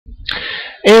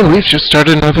And we've just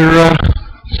started another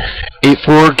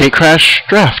 8-4 Gatecrash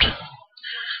draft.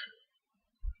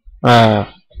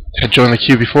 Had joined the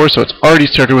queue before, so it's already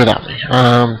started without me.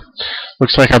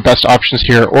 Looks like our best options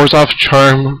here: Orzhov,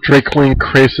 Charm, Drakeling,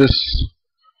 Krasis.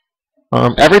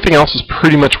 Everything else is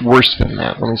pretty much worse than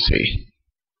that. Let me see.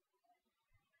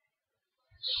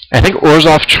 I think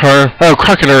Orzhov, Charm... Oh,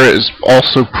 Crocodile is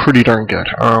also pretty darn good.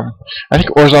 I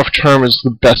think Orzhov, Charm is the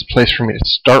best place for me to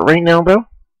start right now, though.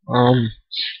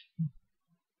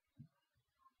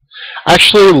 I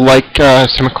actually like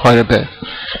Sim quite a bit,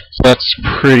 so that's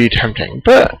pretty tempting.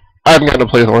 But I haven't gotten to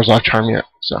play with Orzhov Charm yet,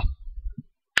 so.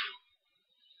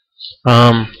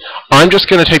 I'm just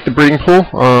going to take the breeding pool.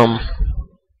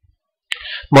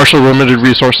 Marshall Limited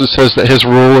Resources says that his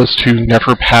rule is to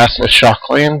never pass a shock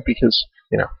land because,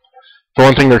 you know, for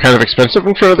one thing, they're kind of expensive,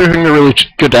 and for another thing, they're really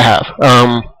good to have.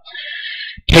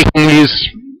 Taking these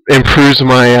improves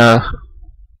my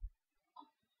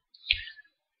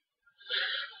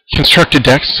constructed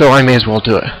decks, so I may as well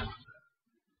do it.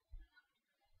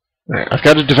 Alright, I've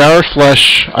got a Devour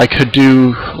Flesh. I could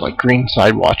do like Green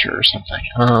Side Watcher or something.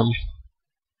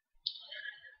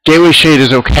 Gateway Shade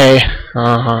is okay.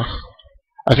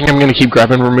 I think I'm going to keep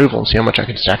grabbing removal and see how much I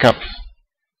can stack up.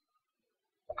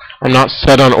 I'm not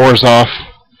set on Orzhov,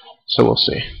 so we'll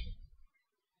see.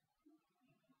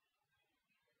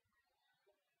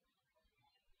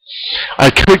 I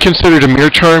could consider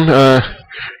Dimir Charm,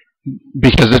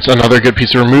 because it's another good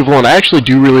piece of removal, and I actually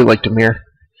do really like Dimir.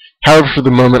 However, for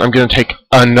the moment, I'm going to take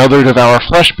another Devour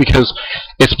Flesh because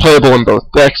it's playable in both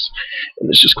decks, and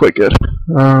it's just quite good.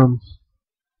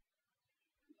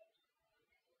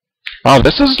 Wow,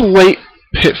 this is late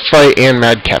Pit Fight and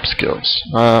Madcap skills.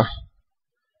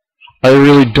 I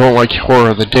really don't like Horror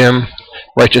of the Dim,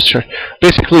 Righteous Charge.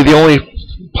 Basically, the only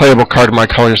playable card in my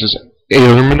colors is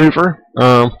Aerial Maneuver.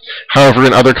 However,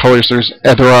 in other colors, there's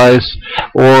Ether Eyes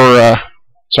or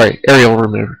Aerial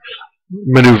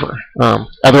Maneuver.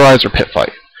 Ether Eyes or Pit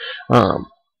Fight.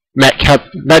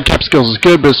 Madcap skills is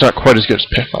good, but it's not quite as good as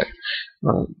Pit Fight.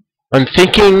 I'm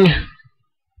thinking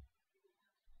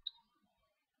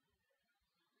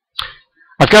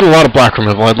I've got a lot of black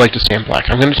removal. I'd like to stay in black.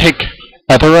 I'm going to take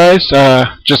Ether Eyes,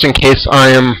 just in case I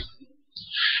am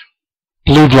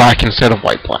blue-black instead of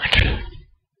white-black.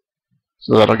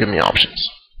 So that'll give me options.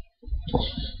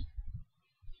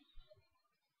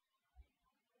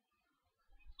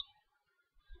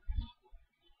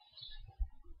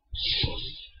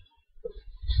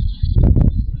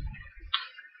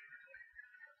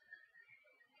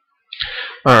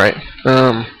 Alright,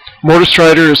 Mortar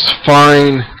Strider is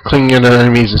fine, Clinging into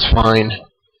Enemies is fine.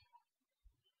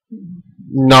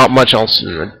 Not much else in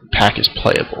the pack is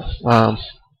playable.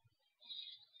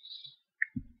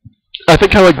 I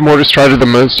think I like Mortar Strider the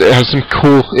most. It has some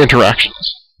cool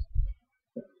interactions.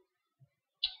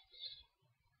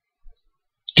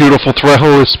 Dutiful Threat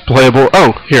is playable.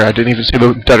 Oh, here, I didn't even see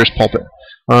the Debtor's Pulpit.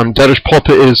 Debtor's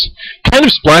Pulpit is kind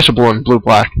of splashable in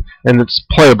blue-black, and it's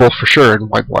playable for sure in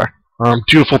white-black.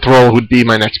 Dutiful Thrall would be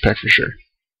my next pick for sure.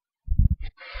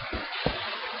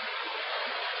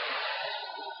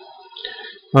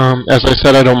 As I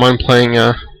said, I don't mind playing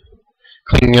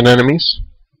Clinging in Enemies.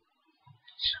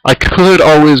 I could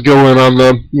always go in on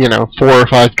the, 4 or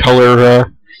 5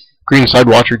 color Green Side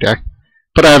Watcher deck,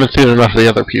 but I haven't seen enough of the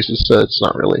other pieces, so it's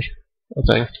not really a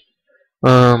thing.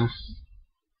 I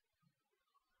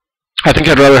think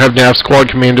I'd rather have Nav Squad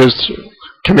Commandos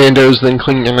than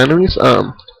Clinging in Enemies.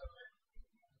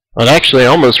 I'd actually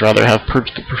almost rather have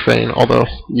Purge the Profane, although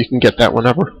you can get that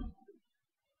whenever.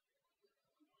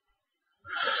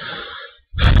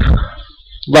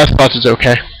 Last Thoughts is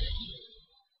okay.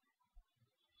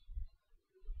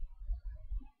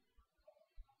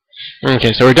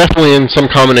 Okay, so we're definitely in some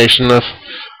combination of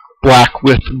black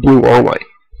with blue or white.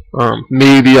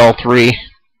 Maybe all three,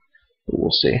 but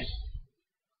we'll see.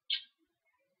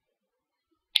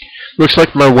 Looks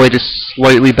like my white is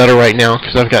slightly better right now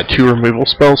because I've got 2 removal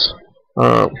spells.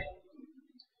 So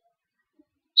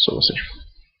we'll see.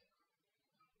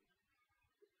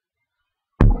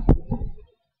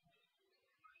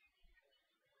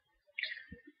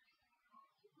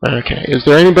 Okay, is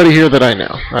there anybody here that I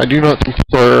know? I do not think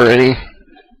there are any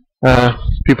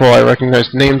people I recognize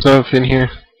the names of in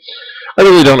here. I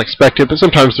really don't expect it, but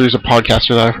sometimes there's a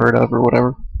podcaster that I've heard of or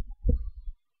whatever.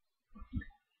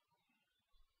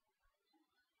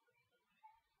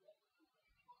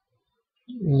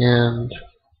 And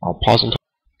I'll pause until...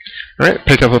 Alright,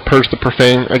 pick up a Purge the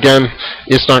Profane. Again,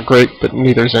 it's not great, but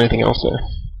neither is anything else there.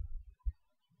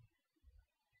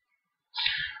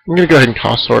 I'm going to go ahead and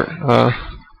cost sort.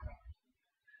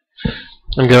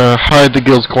 I'm going to hide the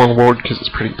Guild's Corn Ward because it's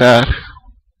pretty bad.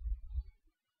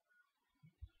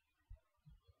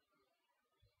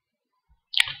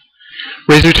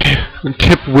 Razor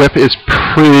Tip Whip is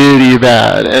pretty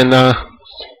bad, and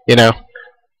you know,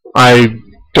 I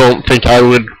don't think I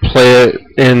would play it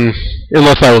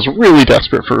unless I was really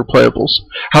desperate for replayables.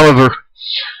 However,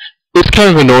 it's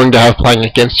kind of annoying to have playing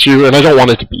against you, and I don't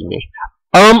want it to be me.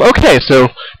 Okay, so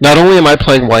not only am I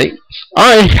playing white,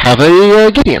 I have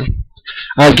a Gideon.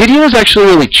 Gideon is actually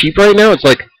really cheap right now. It's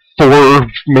like $4,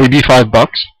 maybe $5.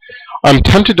 I'm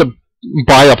tempted to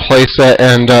buy a playset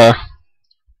and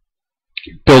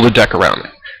build a deck around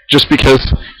it, just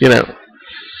because, you know,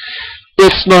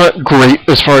 it's not great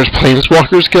as far as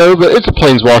planeswalkers go, but it's a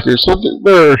planeswalker, so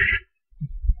they're,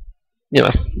 you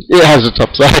know, it has its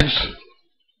upsides.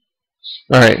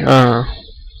 Alright,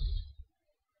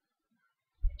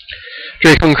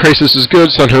 Draco Crisis is good,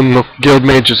 Sunhome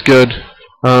Guildmage is good,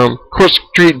 Court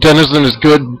Street Denizen is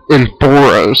good in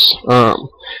Boros,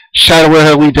 Shadow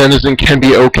Alley Denizen can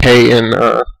be okay in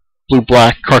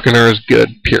Blue-Black, Carcaner is good,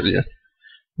 period.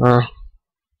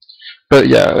 But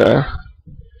yeah,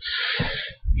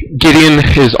 Gideon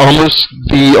is almost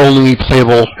the only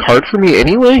playable card for me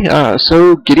anyway,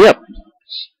 so giddy up.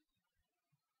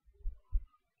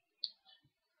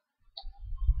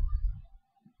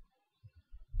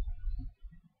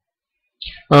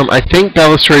 I think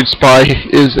Balustrade Spy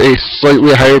is a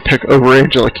slightly higher pick over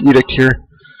Angelic Edict here.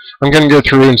 I'm going to go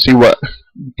through and see what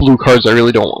blue cards I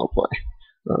really don't want to play.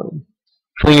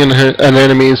 Clinging an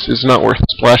enemies is not worth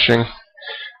splashing.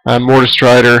 Mortis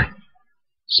Strider,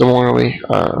 similarly.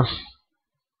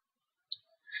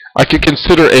 I could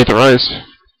consider Aetherize,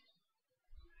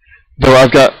 though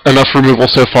I've got enough removal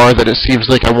so far that it seems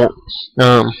like I won't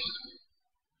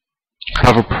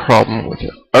have a problem with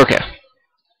it. Okay.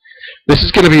 This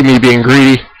is going to be me being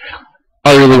greedy.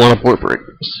 I really want to board break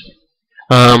this.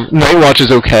 Night Watch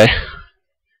is okay.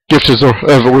 Gift of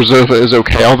Orzhova is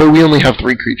okay, although we only have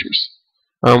 3 creatures.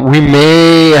 We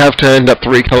may have to end up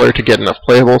 3-color to get enough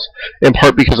playables, in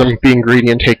part because I'm being greedy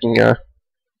and taking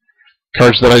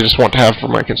cards that I just want to have for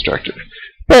my constructor.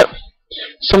 But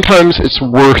sometimes it's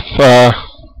worth...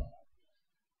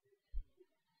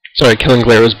 Sorry, Killing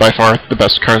Glare is by far the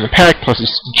best card in the pack, plus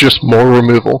it's just more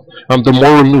removal. The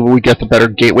more removal we get, the better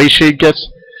Gateway Shade gets,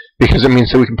 because it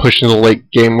means that we can push into the late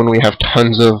game when we have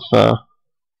tons of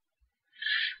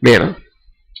mana.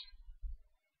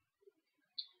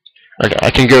 Okay,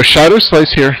 I can go Shadow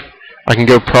Slice here, I can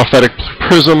go Prophetic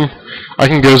Prism, I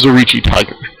can go Zorichi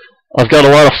Tiger. I've got a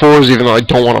lot of 4s even though I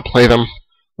don't want to play them.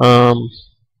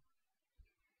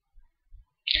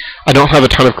 I don't have a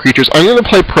ton of creatures. I'm going to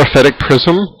play Prophetic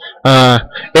Prism.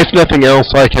 If nothing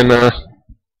else, I can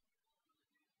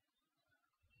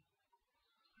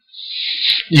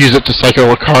use it to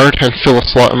cycle a card and fill a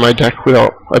slot in my deck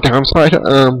without a downside.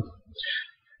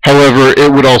 However,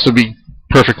 it would also be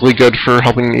perfectly good for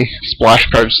helping me splash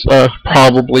cards,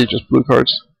 probably just blue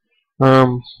cards.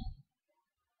 I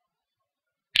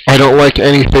don't like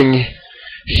anything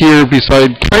here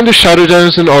beside kind of Shadow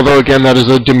Denizen, although again that is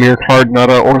a Dimir card, not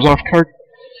a Orzhov card.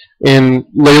 And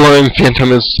Layla and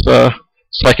Phantom is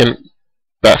second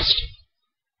best.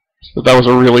 So that was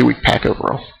a really weak pack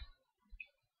overall.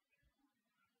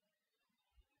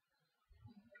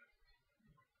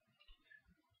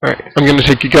 Alright, I'm going to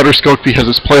take a Gutter Skulk because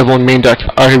it's playable in main deck.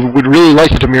 I would really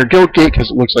like a Dimir Guildgate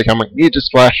because it looks like I might need to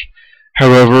splash.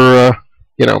 However,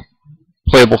 you know,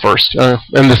 playable first. And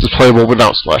this is playable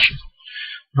without splashing.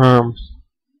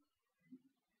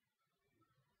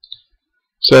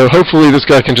 So hopefully this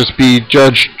guy can just be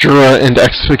Judge, Jura, and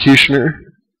Executioner.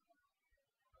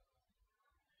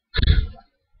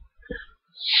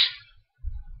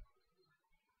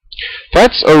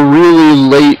 That's a really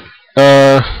late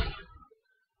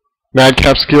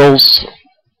Madcap Skills.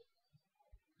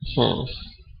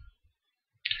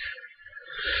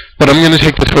 But I'm going to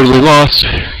take the Totally Lost.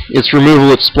 It's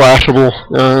removal, it's splashable.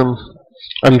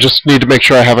 I just need to make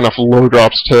sure I have enough low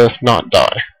drops to not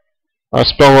die.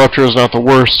 Spellrupture is not the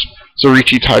worst.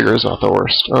 Zorichi Tiger is not the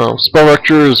worst.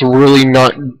 Spellrupture is really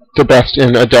not the best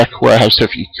in a deck where I have so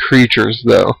few creatures,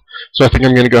 though. So I think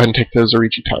I'm going to go ahead and take the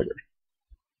Zorichi Tiger.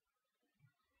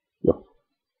 Yep.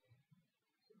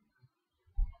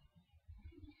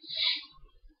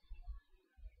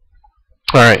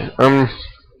 Alright, I'm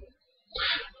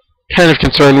kind of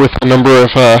concerned with the number of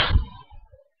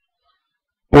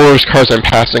Boros cards I'm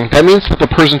passing. That means that the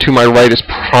person to my right is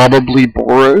probably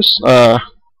Boros. Alright.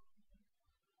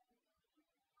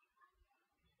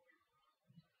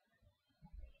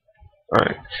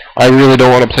 I really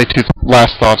don't want to play 2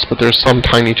 Last Thoughts, but there's some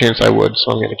tiny chance I would,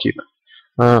 so I'm going to keep it.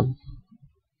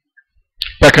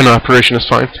 Back on Operation is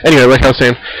fine. Anyway, like I was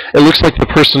saying, it looks like the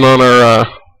person on our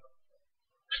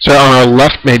So on our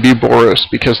left may be Boros,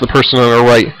 because the person on our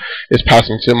right is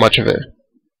passing too much of it.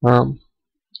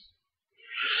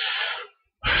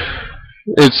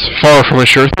 It's far from a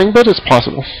sure thing, but it's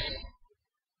possible.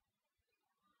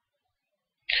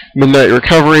 Midnight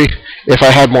Recovery. If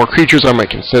I had more creatures, I might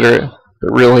consider it.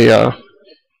 But really,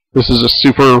 this is a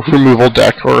super removal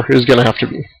deck, or is going to have to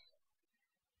be.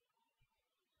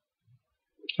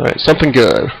 Alright, something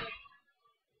good.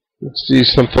 Let's see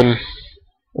something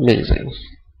amazing.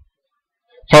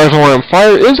 5 Alarm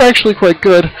Fire is actually quite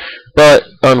good, but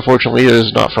unfortunately it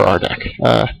is not for our deck.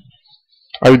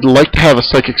 I would like to have a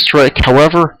Psychic Strike,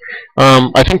 however,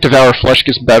 I think Devour Flesh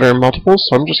gets better in multiples,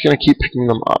 so I'm just going to keep picking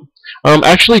them up.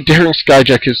 Actually, Daring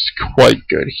Skyjack is quite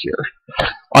good here.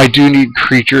 I do need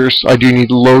creatures, I do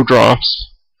need low drops.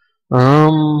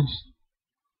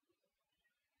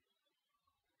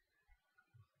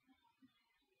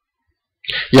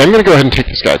 Yeah, I'm going to go ahead and take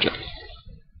the Skyjack.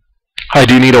 I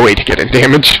do need a way to get in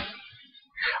damage.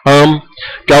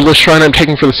 Godless Shrine I'm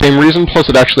taking for the same reason, plus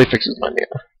it actually fixes my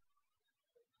mana.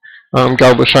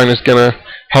 Godless Shrine is going to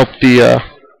help the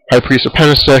High Priest of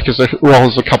Penance deck, as well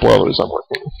as a couple others I'm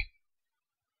working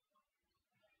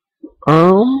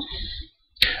on.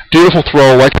 Dutiful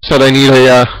Throw, like I said,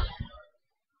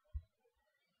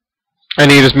 I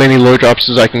need as many low drops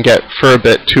as I can get for a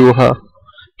bit to help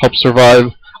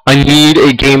survive. I need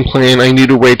a game plan, I need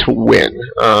a way to win.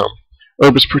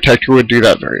 Orbis Protector would do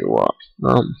that very well.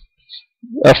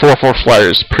 A 4/4 flyer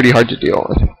is pretty hard to deal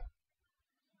with.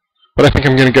 But I think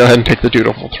I'm going to go ahead and take the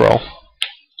Dutiful Throw.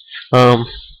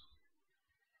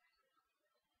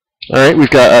 Alright,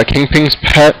 we've got Kingpin's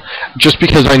Pet. Just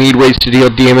because I need ways to deal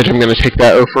damage, I'm going to take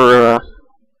that over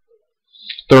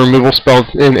the removal spell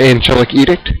in Angelic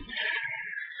Edict.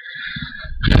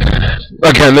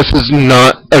 Again, this is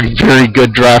not a very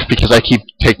good draft because I keep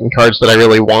taking cards that I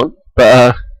really want,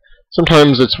 but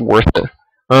sometimes it's worth it.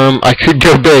 I could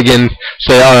go big and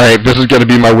say, alright, this is going to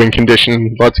be my win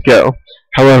condition, let's go.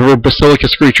 However, Basilica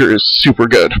Screecher is super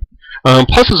good.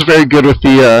 Plus it's very good with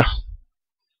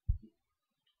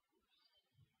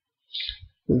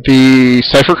the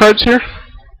Cypher cards here.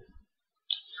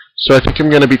 So I think I'm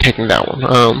going to be taking that one.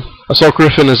 Assault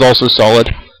Griffin is also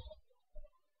solid.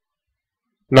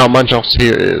 Not much else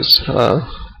here is.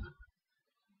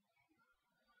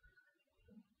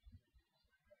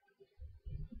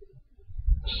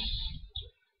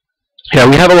 Yeah,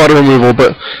 we have a lot of removal,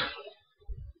 but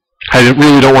I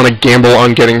really don't want to gamble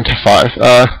on getting to 5.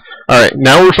 Alright,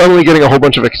 now we're finally getting a whole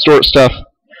bunch of Extort stuff.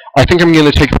 I think I'm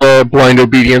going to take the Blind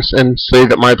Obedience and say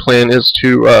that my plan is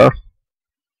to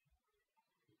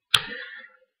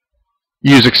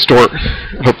use Extort,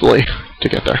 hopefully, to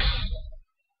get there.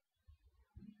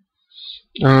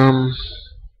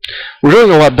 We're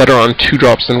doing a lot better on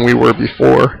 2-drops than we were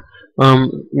before.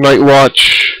 Night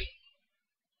Watch,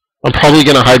 I'm probably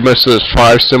going to hide most of those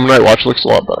 5, so Night Watch looks a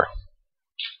lot better.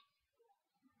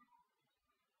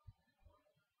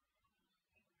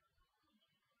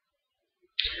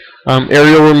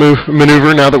 Aerial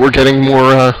Maneuver, now that we're getting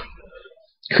more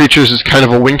creatures, is kind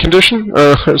of a win condition.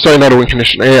 Sorry, not a win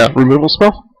condition, a removal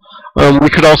spell. We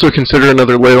could also consider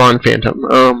another Leyline Phantom.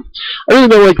 I really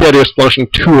don't like the idea of splashing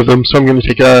 2 of them, so I'm going to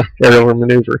take a Aerial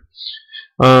Maneuver.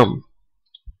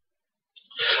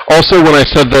 Also, when I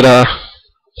said that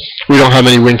we don't have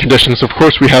any win conditions, of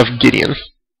course we have Gideon.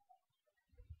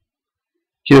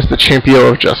 He is the Champion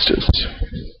of Justice.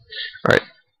 Alright.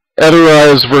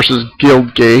 Eterize versus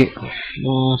Guildgate.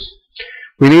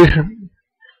 We need...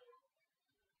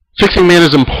 Fixing mana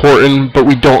is important, but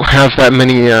we don't have that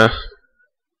many...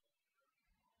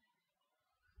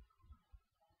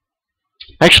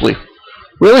 Actually,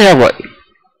 we only have, what,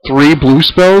 3 blue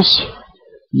spells?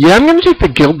 Yeah, I'm going to take the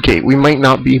Guildgate. We might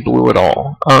not be blue at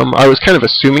all. I was kind of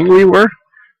assuming we were,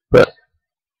 but...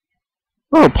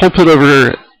 Oh, Pulpit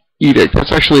over Edict.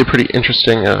 That's actually a pretty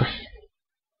interesting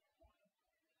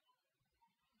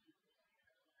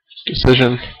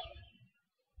decision.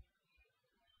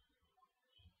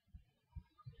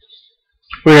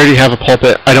 We already have a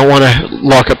Pulpit. I don't want to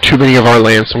lock up too many of our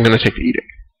lands, so I'm going to take the Edict.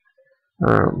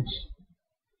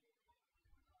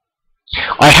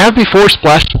 I have before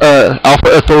splashed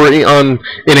Alpha Authority in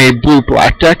a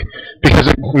blue-black deck because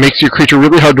it makes your creature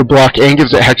really hard to block and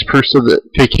gives it Hexproof so that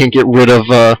they can't get rid of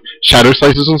Shadow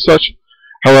Slices and such.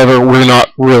 However, we're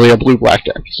not really a blue-black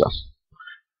deck, so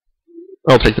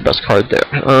I'll take the best card there.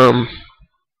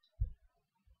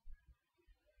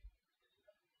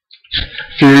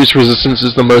 Furious Resistance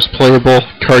is the most playable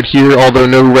card here, although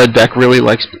no red deck really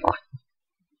likes block.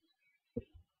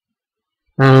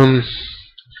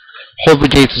 Hold the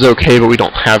Gates is okay, but we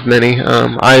don't have many.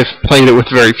 I've played it with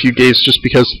very few gates just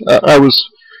because I was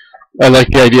I like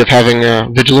the idea of having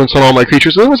vigilance on all my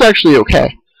creatures. It was actually okay,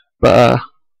 but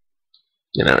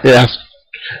you know,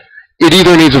 it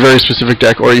either needs a very specific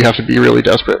deck or you have to be really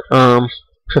desperate.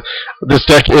 This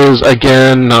deck is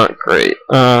again not great.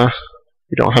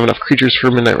 We don't have enough creatures for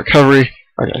Midnight Recovery.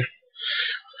 Okay,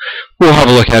 we'll have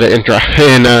a look at it in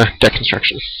deck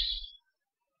construction.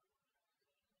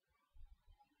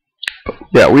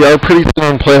 Yeah, we are pretty thin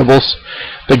on playables.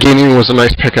 The gaming was a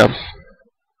nice pickup.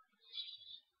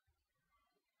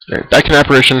 Okay, Dyken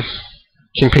Apparition,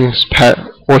 Kingpin's Pet,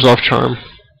 Orzhov Charm.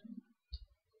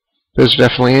 Those are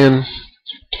definitely in.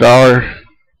 Devour,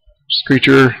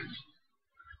 Screecher.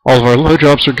 All of our low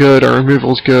drops are good. Our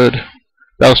removal is good.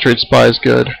 Balustrade Spy is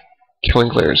good. Killing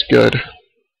Glare is good.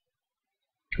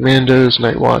 Commandos,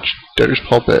 Night Watch, Debtor's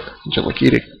Pulpit, Gentle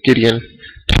Gideon.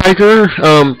 Tiger.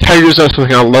 Tiger's not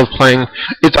something I love playing.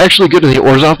 It's actually good in the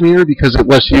Orzhov mirror because it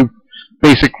lets you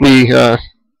basically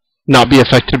not be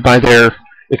affected by their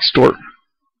extort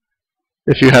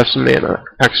if you have some mana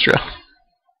extra.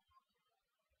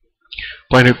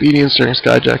 Blind Obedience during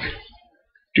Skyjack.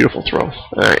 Beautiful throw.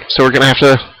 Alright, so we're going to have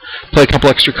to play a couple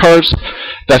extra cards.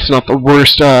 That's not the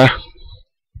worst.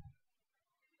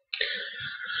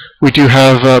 We do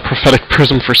have Prophetic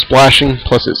Prism for splashing,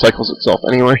 plus it cycles itself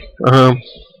anyway.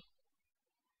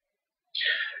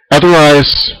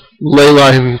 Otherwise,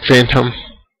 Leyline Phantom.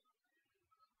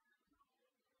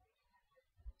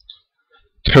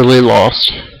 Totally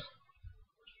lost.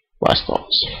 Last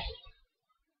thoughts.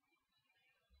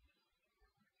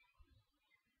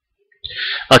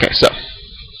 Okay, so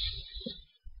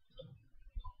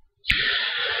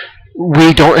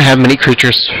we don't have many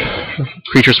creatures.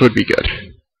 Creatures would be good.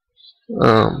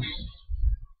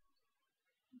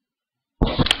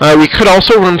 We could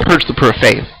also run Purge the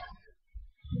Profane.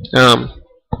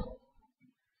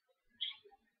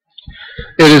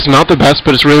 It is not the best,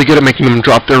 but it's really good at making them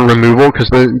drop their removal because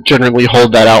they generally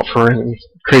hold that out for any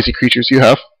crazy creatures you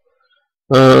have.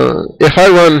 If I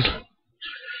run,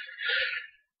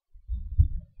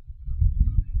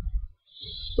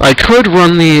 I could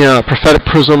run the Prophetic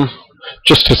Prism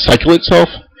just to cycle itself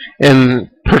and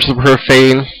Purge the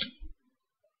Profane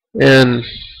and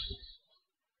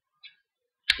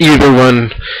either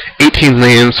run 18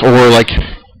 lands or like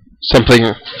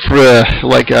something for,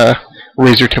 like a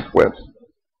Razor Tip Whip.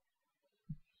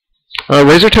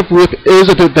 Razor Tip Whip is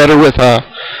a bit better with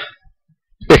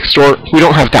extort. We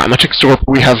don't have that much extort,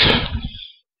 but we have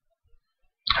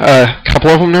a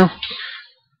couple of them now.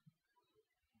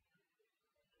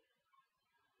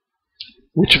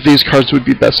 Which of these cards would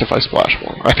be best if I splash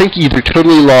one? I think either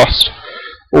Totally Lost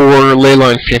or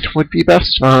Leyline Phantom would be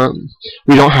best.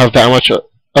 We don't have that much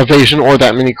evasion or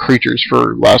that many creatures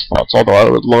for Last Thoughts, although I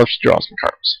would love to draw some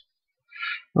cards.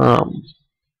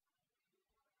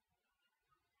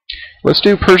 Let's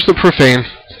do Purge the Profane.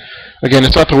 Again,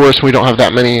 it's not the worst. We don't have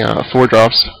that many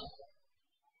 4-drops.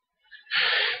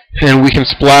 And we can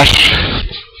splash.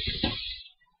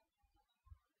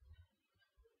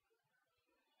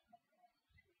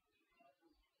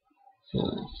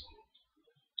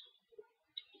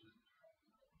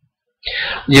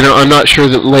 You know, I'm not sure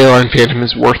that Leyline Phantom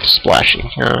is worth splashing.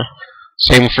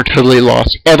 Same for Totally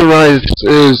Lost. Otherwise,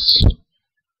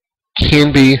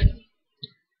 can be.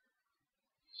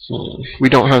 We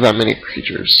don't have that many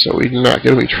creatures, so we're not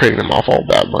going to be trading them off all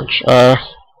that much.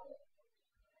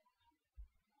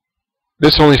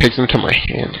 This only takes them to my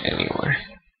hand anyway.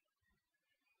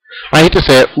 I hate to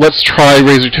say it, let's try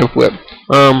Razor Tip Whip.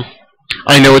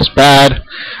 I know it's bad,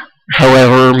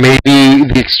 however, maybe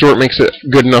the extort makes it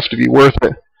good enough to be worth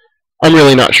it. I'm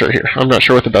really not sure here. I'm not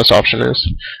sure what the best option is.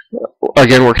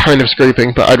 Again, we're kind of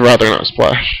scraping, but I'd rather not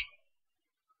splash.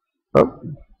 Oh.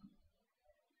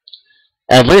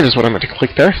 Add land is what I meant to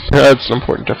click there. That's an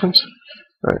important difference.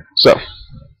 Alright, so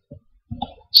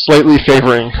slightly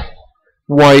favoring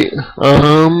white.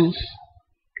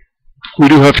 We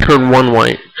do have turn 1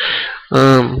 white.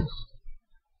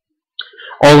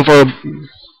 All of our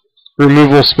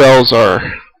removal spells are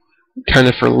kind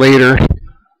of for later.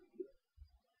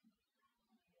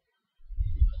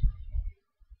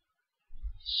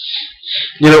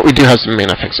 You know, we do have some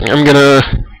mana fixing. I'm gonna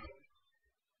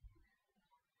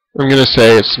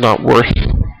say it's not worth.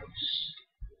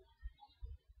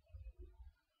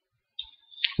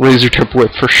 Razor Tip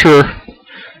Whip for sure.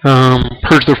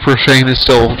 Purge the Profane is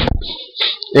still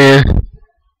eh.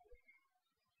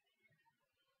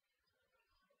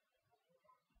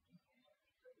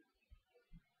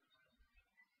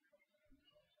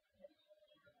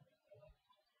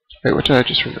 Wait, what did I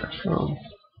just remove?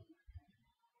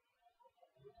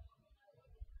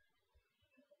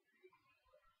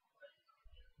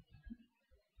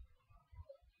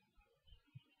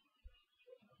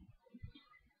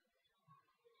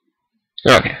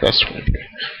 Okay, that's 23.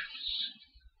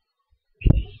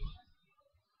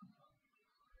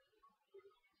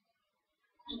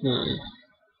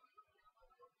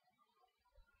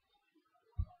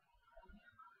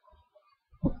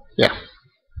 Yeah.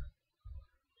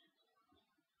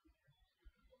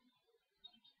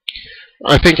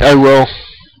 I think I will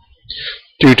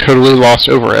do Totally Lost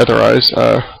over Otherwise.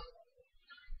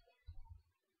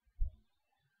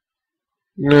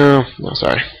 No,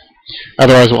 sorry.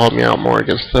 Otherwise will help me out more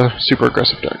against the super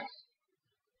aggressive deck.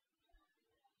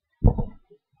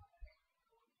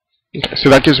 Okay, so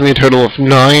that gives me a total of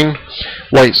 9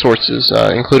 white sources,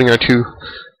 including our 2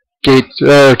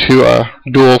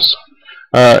 duels,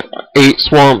 8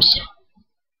 swamps,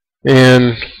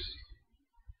 and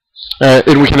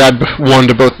we can add 1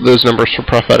 to both of those numbers for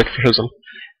Prophetic Prism,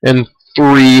 and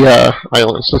 3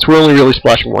 islands. Since we're only really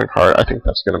splashing 1 card, I think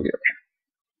that's going to be okay.